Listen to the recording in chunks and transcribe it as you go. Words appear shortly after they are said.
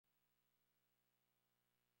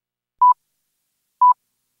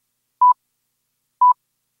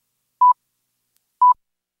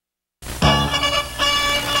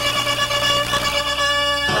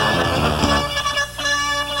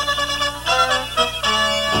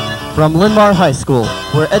From Linn-Mar High School,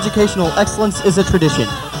 where educational excellence is a tradition.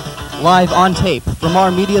 Live on tape from our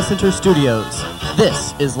Media Center studios,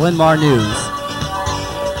 this is Linn-Mar News.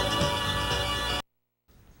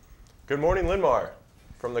 Good morning, Linn-Mar.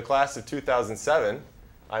 From the class of 2007,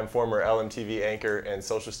 I'm former Lmtv anchor and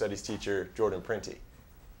social studies teacher Jordan Printy.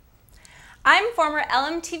 I'm former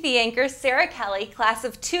Lmtv anchor Sarah Kelly, class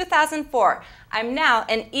of 2004. I'm now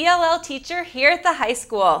an ELL teacher here at the high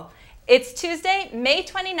school. It's Tuesday, May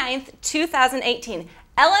 29th, 2018,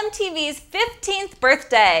 Lmtv's 15th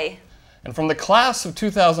birthday. And from the class of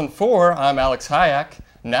 2004, I'm Alex Hayek,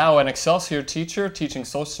 now an Excelsior teacher teaching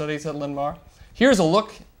social studies at Linn-Mar. Here's a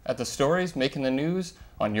look at the stories making the news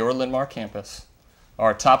on your Linn-Mar campus.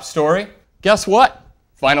 Our top story, guess what?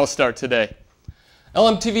 Finals start today.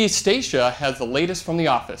 Lmtv Stacia has the latest from the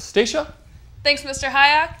office. Stacia? Thanks, Mr.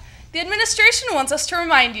 Hayek. The administration wants us to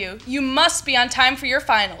remind you, you must be on time for your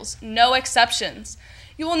finals, no exceptions.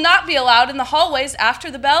 You will not be allowed in the hallways after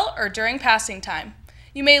the bell or during passing time.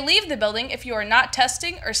 You may leave the building if you are not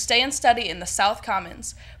testing or stay and study in the South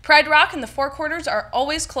Commons. Pride Rock and the Four Quarters are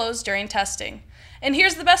always closed during testing. And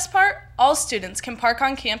here's the best part, all students can park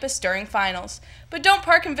on campus during finals. But don't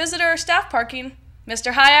park in visitor or staff parking.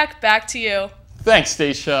 Mr. Hayek, back to you. Thanks,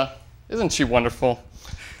 Stacia. Isn't she wonderful?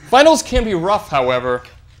 Finals can be rough, however.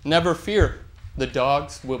 Never fear, the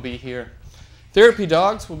dogs will be here. Therapy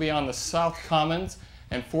dogs will be on the South Commons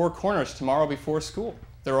and Four Corners tomorrow before school.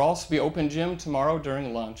 There will also be open gym tomorrow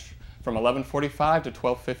during lunch from 11:45 to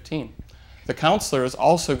 12:15. The counselors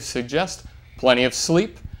also suggest plenty of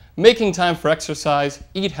sleep, making time for exercise,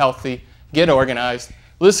 eat healthy, get organized,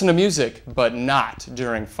 listen to music, but not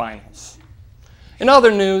during finals. In other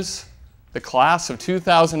news, the class of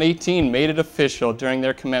 2018 made it official during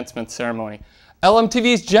their commencement ceremony.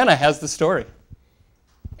 Lmtv's Jenna has the story.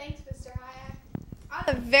 Thanks, Mr. Hayek.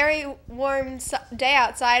 On a very warm day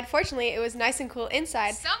outside, fortunately it was nice and cool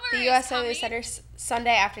inside the U.S. Solar Center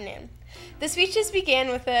Sunday afternoon. The speeches began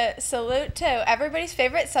with a salute to everybody's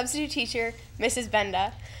favorite substitute teacher, Mrs.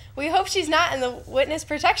 Benda. We hope she's not in the witness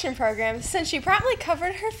protection program since she promptly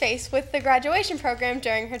covered her face with the graduation program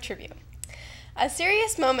during her tribute. A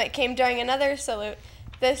serious moment came during another salute.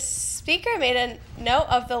 The speaker made a note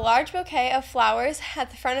of the large bouquet of flowers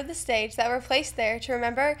at the front of the stage that were placed there to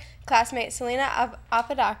remember classmate Selena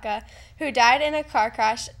Apodaca, who died in a car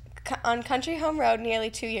crash on Country Home Road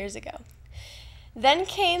nearly 2 years ago. Then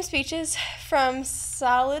came speeches from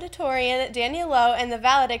salutatorian Daniel Lowe and the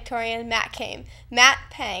valedictorian Matt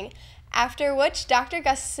Pang, after which Dr.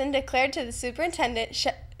 Gustafson declared to the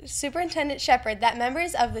Superintendent Shepard that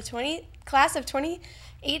members of the class of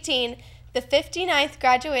 2018, the 59th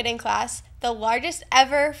graduating class, the largest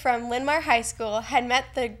ever from Linn-Mar High School, had met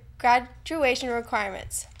the graduation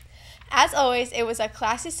requirements. As always, it was a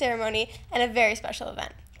classy ceremony and a very special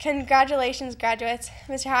event. Congratulations, graduates.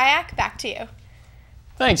 Mr. Hayek, back to you.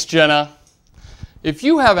 Thanks, Jenna. If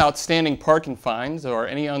you have outstanding parking fines or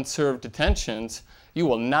any unserved detentions, you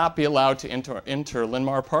will not be allowed to enter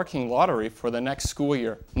Linn-Mar parking lottery for the next school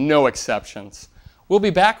year. No exceptions. We'll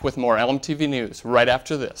be back with more Lmtv News right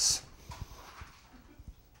after this.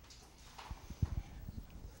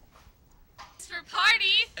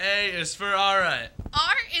 Party. A is for alright.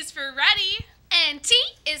 R is for ready. And T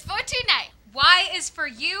is for tonight. Y is for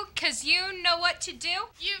you, 'cause you know what to do.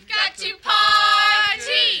 You've got to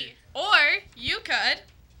party. Or you could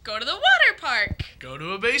go to the water park. Go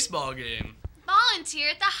to a baseball game. Volunteer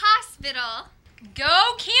at the hospital.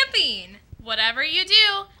 Go camping. Whatever you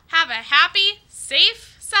do, have a happy,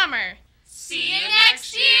 safe summer. See you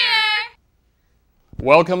next year.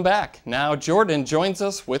 Welcome back. Now Jordan joins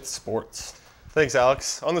us with sports. Thanks,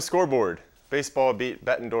 Alex. On the scoreboard, baseball beat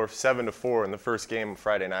Bettendorf 7-4 in the first game of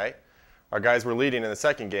Friday night. Our guys were leading in the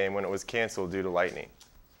second game when it was canceled due to lightning.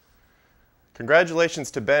 Congratulations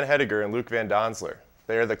to Ben Hediger and Luke Van Donsler.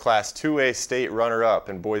 They are the Class 2A state runner-up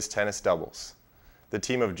in boys tennis doubles. The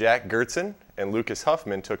team of Jack Gertzen and Lucas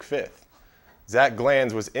Huffman took 5th. Zach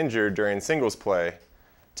Glanz was injured during singles play,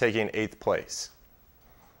 taking 8th place.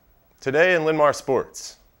 Today in Linn-Mar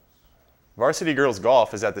sports, varsity girls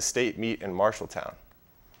golf is at the state meet in Marshalltown.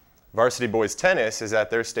 Varsity boys tennis is at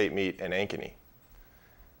their state meet in Ankeny.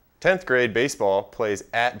 10th grade baseball plays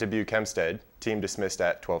at Dubuque Hempstead, team dismissed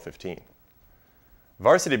at 12:15.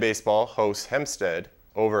 Varsity baseball hosts Hempstead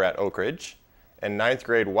over at Oak Ridge, and 9th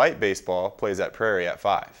grade white baseball plays at Prairie at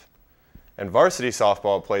 5. And varsity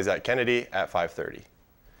softball plays at Kennedy at 5:30.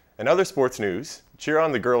 In other sports news, cheer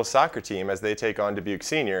on the girls soccer team as they take on Dubuque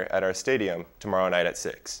Senior at our stadium tomorrow night at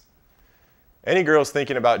 6. Any girls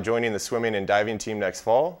thinking about joining the swimming and diving team next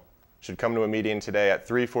fall should come to a meeting today at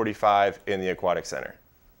 3:45 in the Aquatic Center.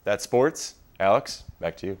 That's sports. Alex,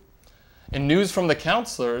 back to you. In news from the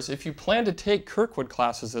counselors, if you plan to take Kirkwood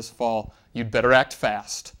classes this fall, you'd better act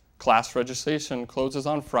fast. Class registration closes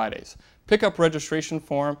on Fridays. Pick up registration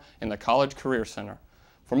form in the College Career Center.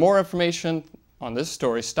 For more information on this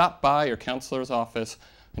story, stop by your counselor's office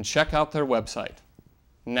and check out their website.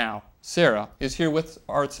 Now, Sarah is here with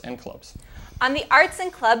Arts and Clubs. On the arts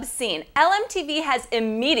and clubs scene, LMTV has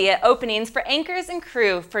immediate openings for anchors and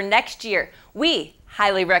crew for next year. We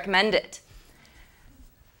highly recommend it.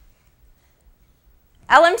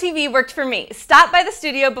 LMTV worked for me. Stop by the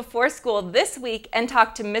studio before school this week and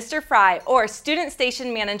talk to Mr. Fry or Student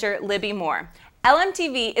Station Manager Libby Moore.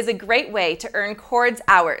 LMTV is a great way to earn Chords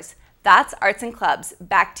hours. That's Arts and Clubs.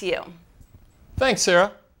 Back to you. Thanks,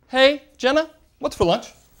 Sarah. Hey, Jenna, what's for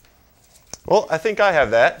lunch? Well, I think I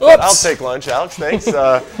have that. But I'll take lunch, Alex. Thanks.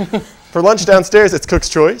 For lunch downstairs, it's Cook's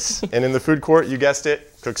Choice. And in the food court, you guessed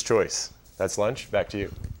it, Cook's Choice. That's lunch. Back to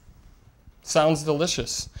you. Sounds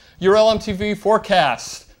delicious. Your LMTV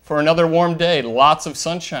forecast for another warm day, lots of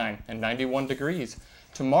sunshine and 91 degrees.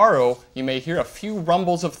 Tomorrow, you may hear a few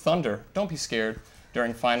rumbles of thunder. Don't be scared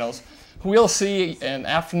during finals. We'll see an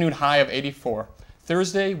afternoon high of 84.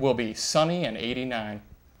 Thursday will be sunny and 89.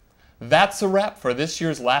 That's a wrap for this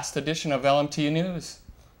year's last edition of LMT News.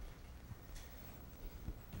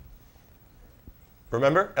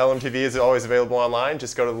 Remember, LMTV is always available online.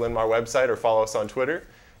 Just go to the Linn-Mar website or follow us on Twitter.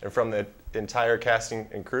 And from the entire casting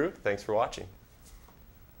and crew, thanks for watching.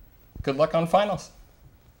 Good luck on finals.